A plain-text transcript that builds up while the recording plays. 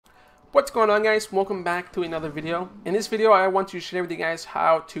What's going on, guys? Welcome back to another video. In this video I want to share with you guys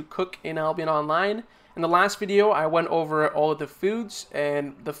how to cook in Albion Online. In the last video I went over all of the foods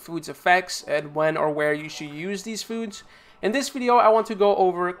and the foods effects and when or where you should use these foods. In this video I want to go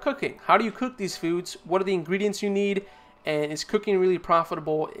over cooking. How do you cook these foods? What are the ingredients you need? And is cooking really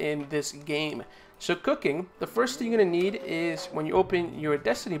profitable in this game? So cooking, the first thing you're going to need is when you open your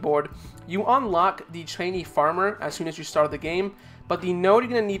Destiny board, you unlock the trainee farmer as soon as you start the game. But the node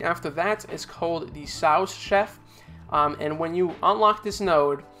you're going to need after that is called the Sauce Chef. And when you unlock this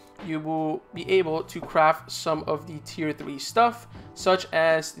node, you will be able to craft some of the tier 3 stuff, such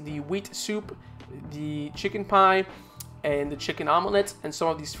as the wheat soup, the chicken pie, and the chicken omelet, and some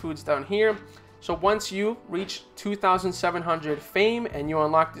of these foods down here. So once you reach 2,700 fame and you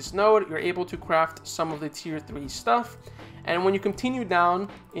unlock this node, you're able to craft some of the tier 3 stuff. And when you continue down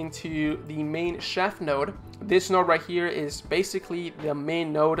into the main chef node, this node right here is basically the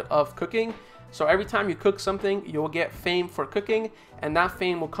main node of cooking. So every time you cook something, you'll get fame for cooking, and that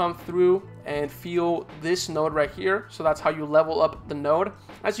fame will come through and fuel this node right here. So that's how you level up the node.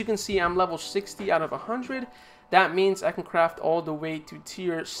 As you can see, I'm level 60 out of 100. That means I can craft all the way to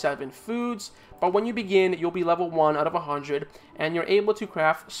tier 7 foods. But when you begin, you'll be level 1 out of 100, and you're able to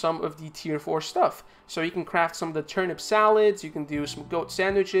craft some of the tier 4 stuff. So you can craft some of the turnip salads, you can do some goat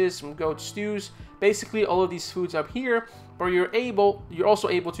sandwiches, some goat stews, basically all of these foods up here. But you're also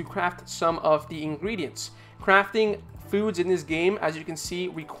able to craft some of the ingredients. Crafting foods in this game, as you can see,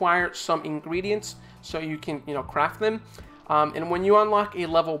 require some ingredients so you can, craft them. And when you unlock a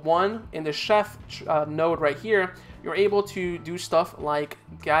level 1 in the chef node right here, you're able to do stuff like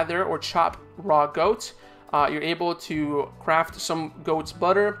gather or chop raw goats. You're able to craft some goat's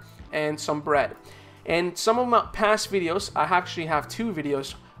butter and some bread. In some of my past videos, I actually have 2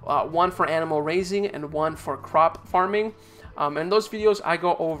 videos, one for animal raising and one for crop farming. In those videos, I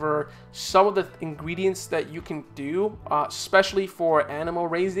go over some of the ingredients that you can do, especially for animal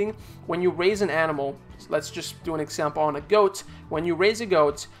raising. When you raise an animal, let's just do an example on a goat. When you raise a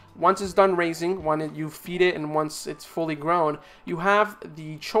goat, once it's done raising, when you feed it and once it's fully grown, you have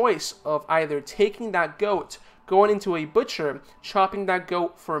the choice of either taking that goat, going into a butcher, chopping that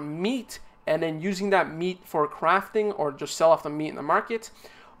goat for meat, and then using that meat for crafting or just sell off the meat in the market.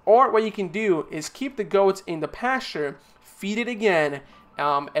 Or what you can do is keep the goats in the pasture, feed it again,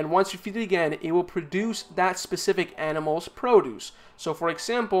 and once you feed it again, it will produce that specific animal's produce. So for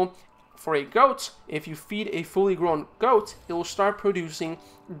example, for a goat, if you feed a fully grown goat, it will start producing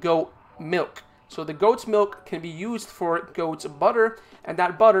goat milk. So the goat's milk can be used for goat's butter, and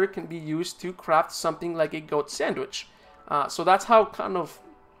that butter can be used to craft something like a goat sandwich. So that's how kind of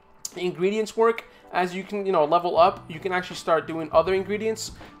ingredients work. As you can, level up, you can actually start doing other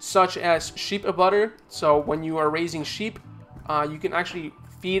ingredients, such as sheep butter. So when you are raising sheep, you can actually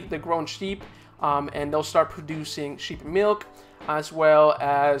feed the grown sheep, and they'll start producing sheep milk, as well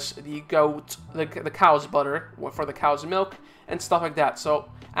as the cow's butter for the cow's milk and stuff like that. So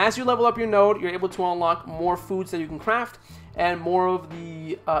as you level up your node, you're able to unlock more foods that you can craft and more of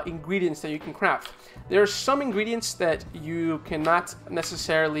the ingredients that you can craft. There are some ingredients that you cannot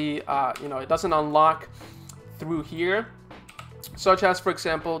necessarily, it doesn't unlock through here, such as, for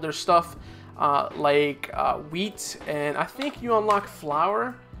example, there's stuff like wheat, and I think you unlock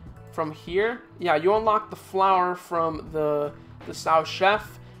flour from here. Yeah, you unlock the flour from the Sauce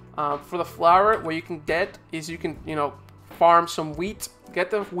Chef. For the flour, what you can get is you can, farm some wheat, get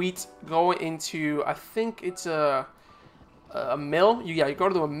the wheat, go into, I think it's a mill. You go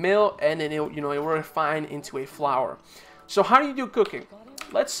to a mill, and then it will refine into a flour. So how do you do cooking?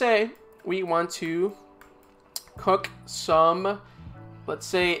 Let's say we want to cook some, let's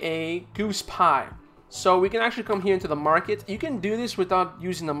say a goose pie. So we can actually come here into the market. You can do this without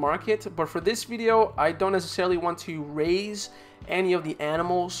using the market, but for this video, I don't necessarily want to raise any of the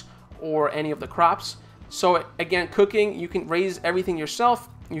animals or any of the crops. So again, cooking, you can raise everything yourself.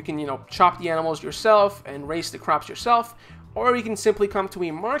 You can, chop the animals yourself and raise the crops yourself. Or you can simply come to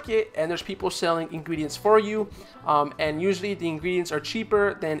a market and there's people selling ingredients for you. And usually the ingredients are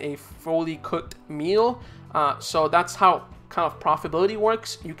cheaper than a fully cooked meal. So that's how kind of profitability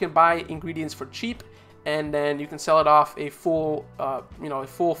works. You can buy ingredients for cheap, and then you can sell it off a full, a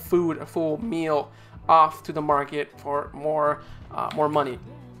full meal off to the market for more money.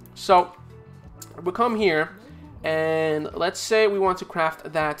 So we come here, and let's say we want to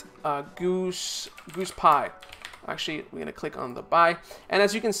craft that goose pie. Actually, we're gonna click on the buy, and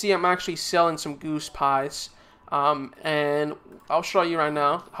as you can see, I'm actually selling some goose pies, and I'll show you right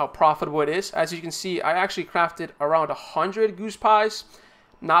now how profitable it is. As you can see, I actually crafted around 100 goose pies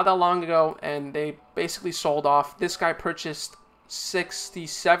not that long ago, and they basically sold off. This guy purchased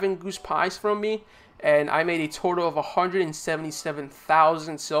 67 goose pies from me, and I made a total of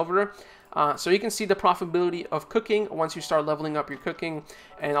 177,000 silver. So you can see the profitability of cooking once you start leveling up your cooking,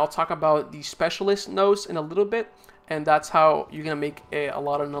 and I'll talk about the specialist nodes in a little bit, and that's how you're gonna make a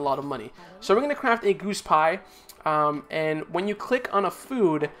lot of money. So we're gonna craft a goose pie, and when you click on a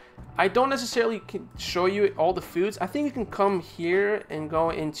food, I don't necessarily show you all the foods. I think you can come here and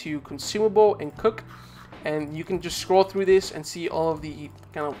go into consumable and cook, and you can just scroll through this and see all of the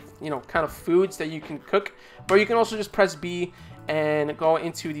kind of foods that you can cook. But you can also just press B and go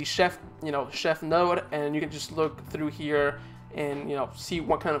into the chef node, and you can just look through here and see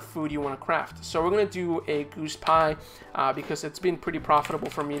what kind of food you want to craft. So we're gonna do a goose pie because it's been pretty profitable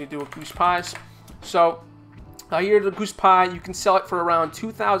for me to do a goose pies. So here's the goose pie. You can sell it for around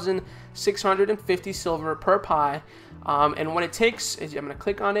 2,650 silver per pie. And what it takes is, I'm gonna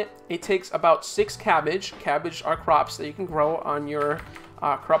click on it. It takes about 6 cabbage. Cabbage are crops that you can grow on your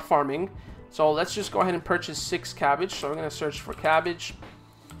crop farming. So let's just go ahead and purchase 6 cabbage. So we're gonna search for cabbage.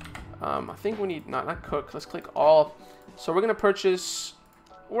 I think we need not cook. Let's click all. So we're gonna purchase.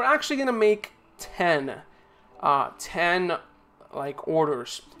 We're actually gonna make 10 like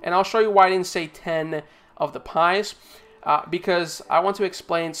orders, and I'll show you why I didn't say 10 of the pies, because I want to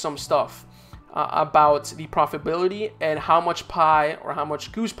explain some stuff about the profitability and how much pie or how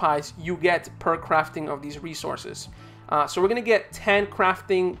much goose pies you get per crafting of these resources. So we're gonna get 10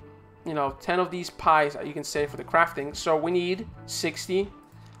 crafting. 10 of these pies you can say for the crafting. So we need 60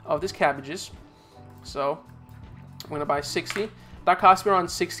 of these cabbages. So I'm gonna buy 60. That costs me around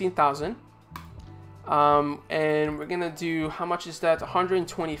 16,000. And we're gonna do, how much is that?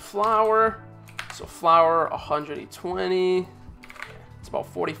 120 flour. So flour 120. It's about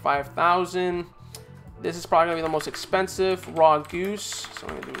 45,000. This is probably gonna be the most expensive. Raw goose. So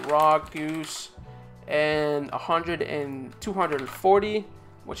I'm gonna do raw goose and 240.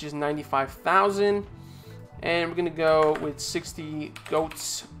 Which is 95,000, and we're gonna go with 60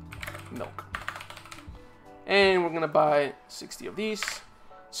 goats milk, and we're gonna buy 60 of these.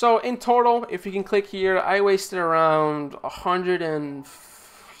 So in total, if you can click here, I wasted around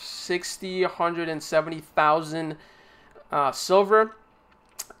 170,000 silver,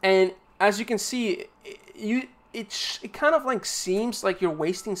 and as you can see, it kind of like seems like you're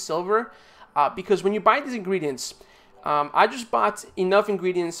wasting silver because when you buy these ingredients. I just bought enough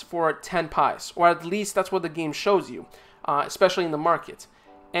ingredients for 10 pies, or at least that's what the game shows you, especially in the market.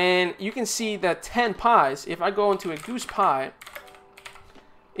 And you can see that 10 pies, if I go into a goose pie,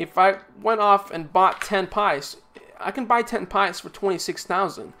 if I went off and bought 10 pies, I can buy 10 pies for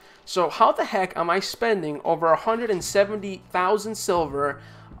 26,000. So how the heck am I spending over 170,000 silver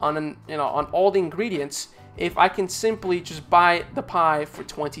on on all the ingredients if I can simply just buy the pie for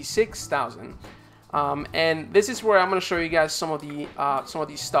 26,000? And this is where I'm going to show you guys some of these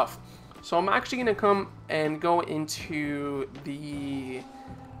stuff. So I'm actually going to come and go into the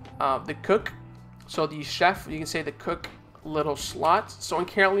cook. So the chef, you can say the cook little slot. So in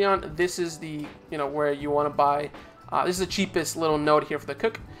Caerleon, this is the where you want to buy. This is the cheapest little node here for the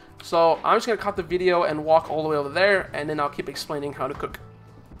cook. So I'm just going to cut the video and walk all the way over there, and then I'll keep explaining how to cook.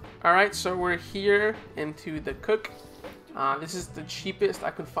 All right, so we're here into the cook. This is the cheapest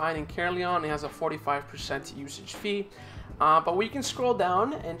I could find in Caerleon. It has a 45% usage fee. But we can scroll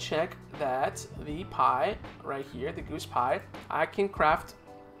down and check that the pie right here, the goose pie, I can craft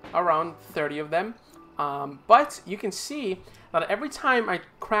around 30 of them. But you can see that every time I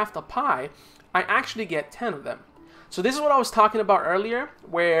craft a pie, I actually get 10 of them. So this is what I was talking about earlier,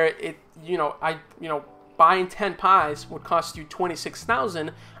 where buying 10 pies would cost you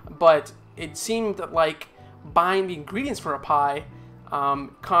 26,000, but it seemed like buying the ingredients for a pie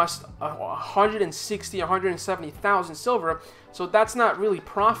cost 170,000 silver, so that's not really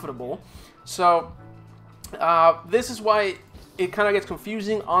profitable. So this is why it kind of gets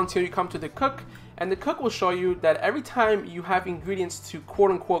confusing until you come to the cook, and the cook will show you that every time you have ingredients to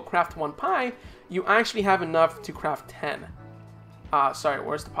quote-unquote craft 1 pie, you actually have enough to craft 10. Sorry,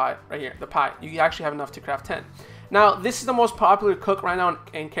 where's the pie? Right here, the pie. You actually have enough to craft 10. Now, this is the most popular cook right now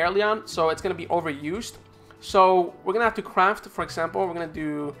in Caerleon, so it's going to be overused. So we're going to have to craft, for example, we're going to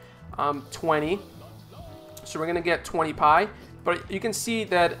do 20. So we're going to get 20 pie. But you can see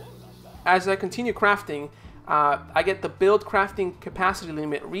that as I continue crafting, I get the build crafting capacity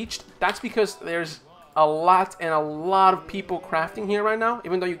limit reached. That's because there's a lot of people crafting here right now,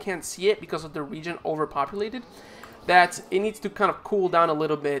 even though you can't see it because of the region overpopulated. That it needs to kind of cool down a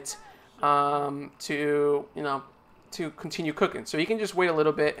little bit to continue cooking. So you can just wait a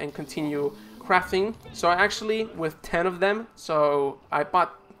little bit and continue crafting. So I actually, with 10 of them, so I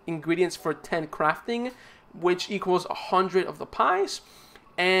bought ingredients for 10 crafting, which equals 100 of the pies.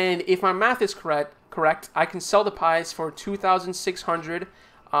 And if my math is correct, I can sell the pies for 2,600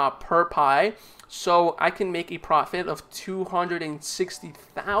 per pie. So I can make a profit of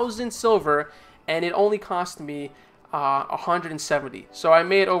 260,000 silver, and it only cost me 170. So I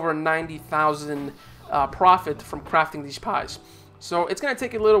made over 90,000 profit from crafting these pies. So it's going to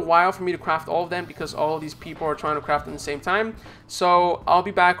take a little while for me to craft all of them because all of these people are trying to craft them at the same time. So I'll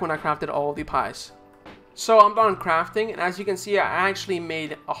be back when I crafted all of the pies. So I'm done crafting, and as you can see, I actually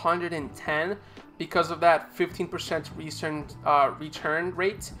made 110 because of that 15% return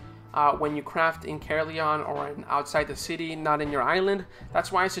rate when you craft in Caerleon or outside the city, not in your island.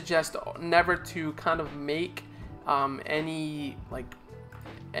 That's why I suggest never to kind of make any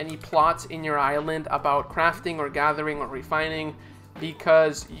plots in your island about crafting or gathering or refining,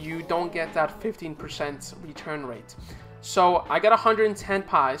 because you don't get that 15% return rate. So I got 110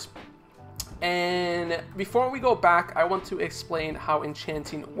 pies. And before we go back, I want to explain how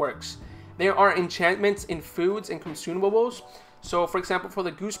enchanting works. There are enchantments in foods and consumables. So for example, for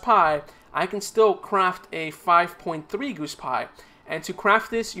the goose pie, I can still craft a 5.3 goose pie. And to craft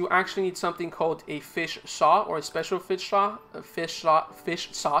this, you actually need something called a fish sauce, or a special fish sauce.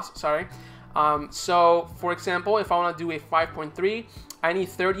 So for example, if I want to do a 5.3, I need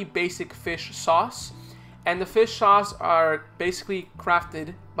 30 basic fish sauce. And the fish sauce are basically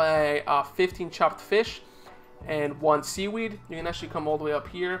crafted by 15 chopped fish and 1 seaweed. You can actually come all the way up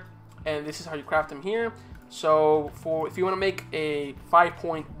here, and this is how you craft them here. So if you want to make a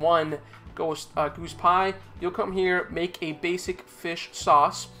 5.1 goose pie, you'll come here, make a basic fish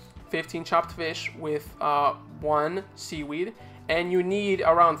sauce, 15 chopped fish with 1 seaweed, and you need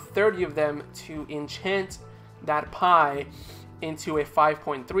around 30 of them to enchant that pie into a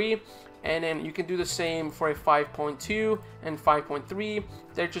 5.3. And then you can do the same for a 5.2 and 5.3.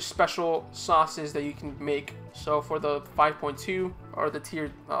 They're just special sauces that you can make. So for the 5.2 or the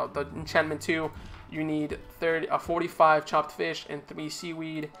enchantment 2, you need 45 chopped fish and 3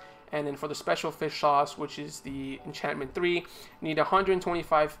 seaweed. And then for the special fish sauce, which is the enchantment 3, you need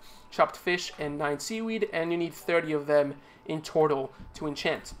 125 chopped fish and 9 seaweed, and you need 30 of them in total to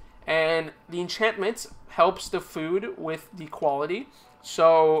enchant. And the enchantment helps the food with the quality.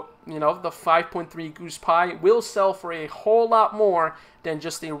 So, you know, the 5.3 goose pie will sell for a whole lot more than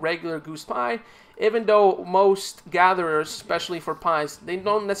just a regular goose pie, even though most gatherers, especially for pies, they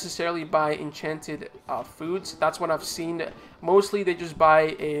don't necessarily buy enchanted foods. That's what I've seen. Mostly they just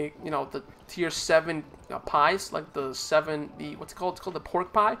buy the tier 7 pies, like what's it called? It's called the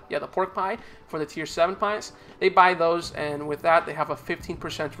pork pie. Yeah, the pork pie for the tier 7 pies. They buy those, and with that, they have a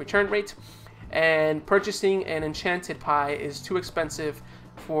 15% return rate. And purchasing an enchanted pie is too expensive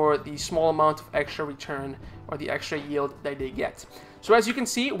for the small amount of extra return or the extra yield that they get. So as you can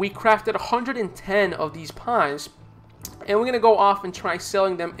see, we crafted 110 of these pies, and we're going to go off and try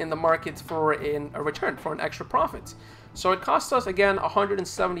selling them in the market for a return, for an extra profit. So it cost us, again,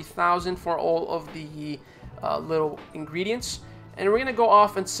 170,000 for all of the little ingredients, and we're going to go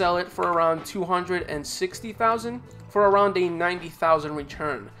off and sell it for around 260,000 for around a 90,000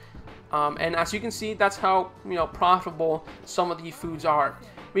 return. And as you can see, that's how profitable some of the foods are.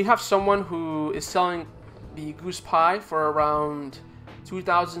 We have someone who is selling the goose pie for around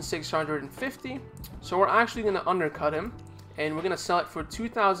 2,650. So we're actually going to undercut him, and we're going to sell it for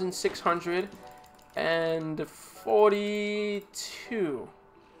 2,642.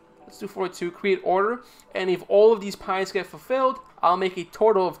 Let's do 42. Create order, and if all of these pies get fulfilled, I'll make a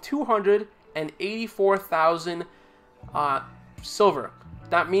total of 284,000 silver.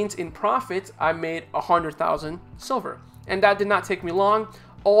 That means in profit, I made 100,000 silver. And that did not take me long.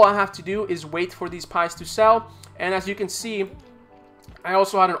 All I have to do is wait for these pies to sell. And as you can see, I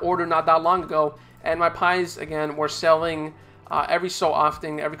also had an order not that long ago. And my pies, again, were selling every so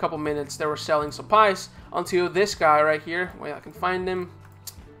often, every couple minutes, they were selling some pies. Until this guy right here, wait, I can find him.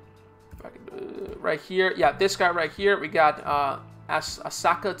 If I can do right here. Yeah, this guy right here. We got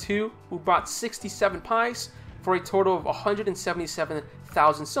Asaka 2, who bought 67 pies for a total of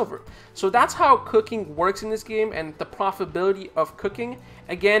 177,000 silver. So that's how cooking works in this game, and the profitability of cooking.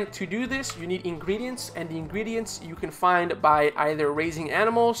 Again, to do this, you need ingredients, and the ingredients you can find by either raising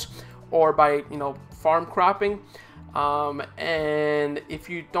animals or by farm cropping. And if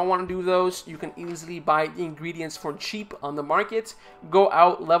you don't want to do those, you can easily buy the ingredients for cheap on the market. Go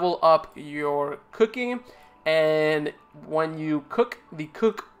out, level up your cooking, and when you cook the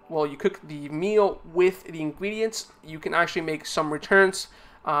meal with the ingredients, you can actually make some returns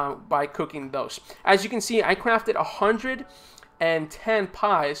by cooking those. As you can see, I crafted 110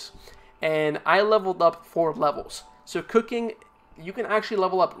 pies, and I leveled up 4 levels. So cooking, you can actually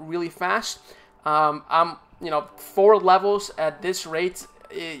level up really fast. I'm, you know, 4 levels at this rate.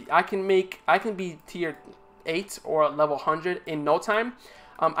 I can be tier 8 or level 100 in no time.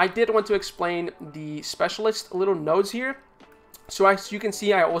 I did want to explain the specialist little nodes here. So as you can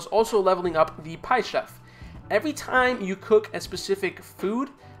see, I was also leveling up the pie chef. Every time you cook a specific food,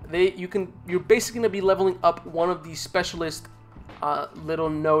 you're basically going to be leveling up one of these specialist little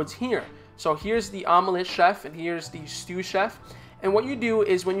nodes here. So here's the omelet chef and here's the stew chef. And what you do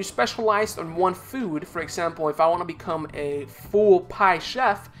is when you specialize on one food, for example, if I want to become a full pie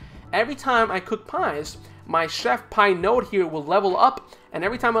chef, every time I cook pies, my chef pie node here will level up, and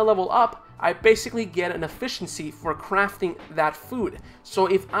every time I level up, I basically get an efficiency for crafting that food. So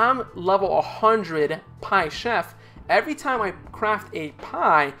if I'm level 100 pie chef, every time I craft a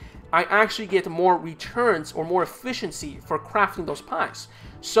pie, I actually get more returns or more efficiency for crafting those pies.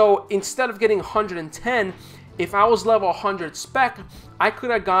 So instead of getting 110, if I was level 100 spec, I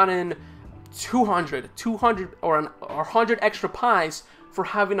could have gotten 200 or 100 extra pies for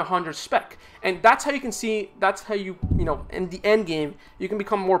having 100 spec. And that's how you can see, that's how you know, in the end game, you can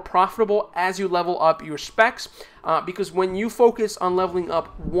become more profitable as you level up your specs. Because when you focus on leveling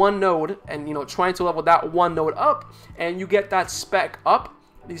up one node and, you know, trying to level that one node up, and you get that spec up,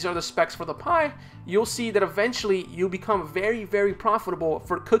 these are the specs for the pie, you'll see that eventually you become very, very profitable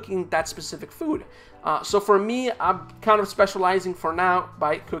for cooking that specific food. So for me, I'm kind of specializing for now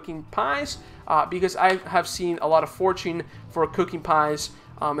by cooking pies because I have seen a lot of fortune for cooking pies,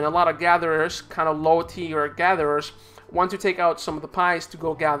 and a lot of gatherers, kind of low tier gatherers, want to take out some of the pies to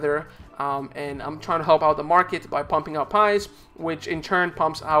go gather. And I'm trying to help out the market by pumping out pies, which in turn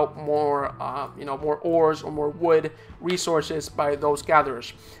pumps out more, you know, more ores or more wood resources by those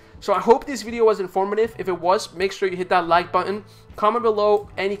gatherers. So I hope this video was informative. If it was, make sure you hit that like button. Comment below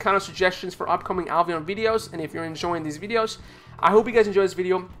any kind of suggestions for upcoming Albion videos, and if you're enjoying these videos. I hope you guys enjoyed this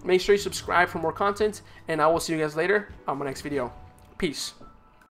video. Make sure you subscribe for more content, and I will see you guys later on my next video. Peace.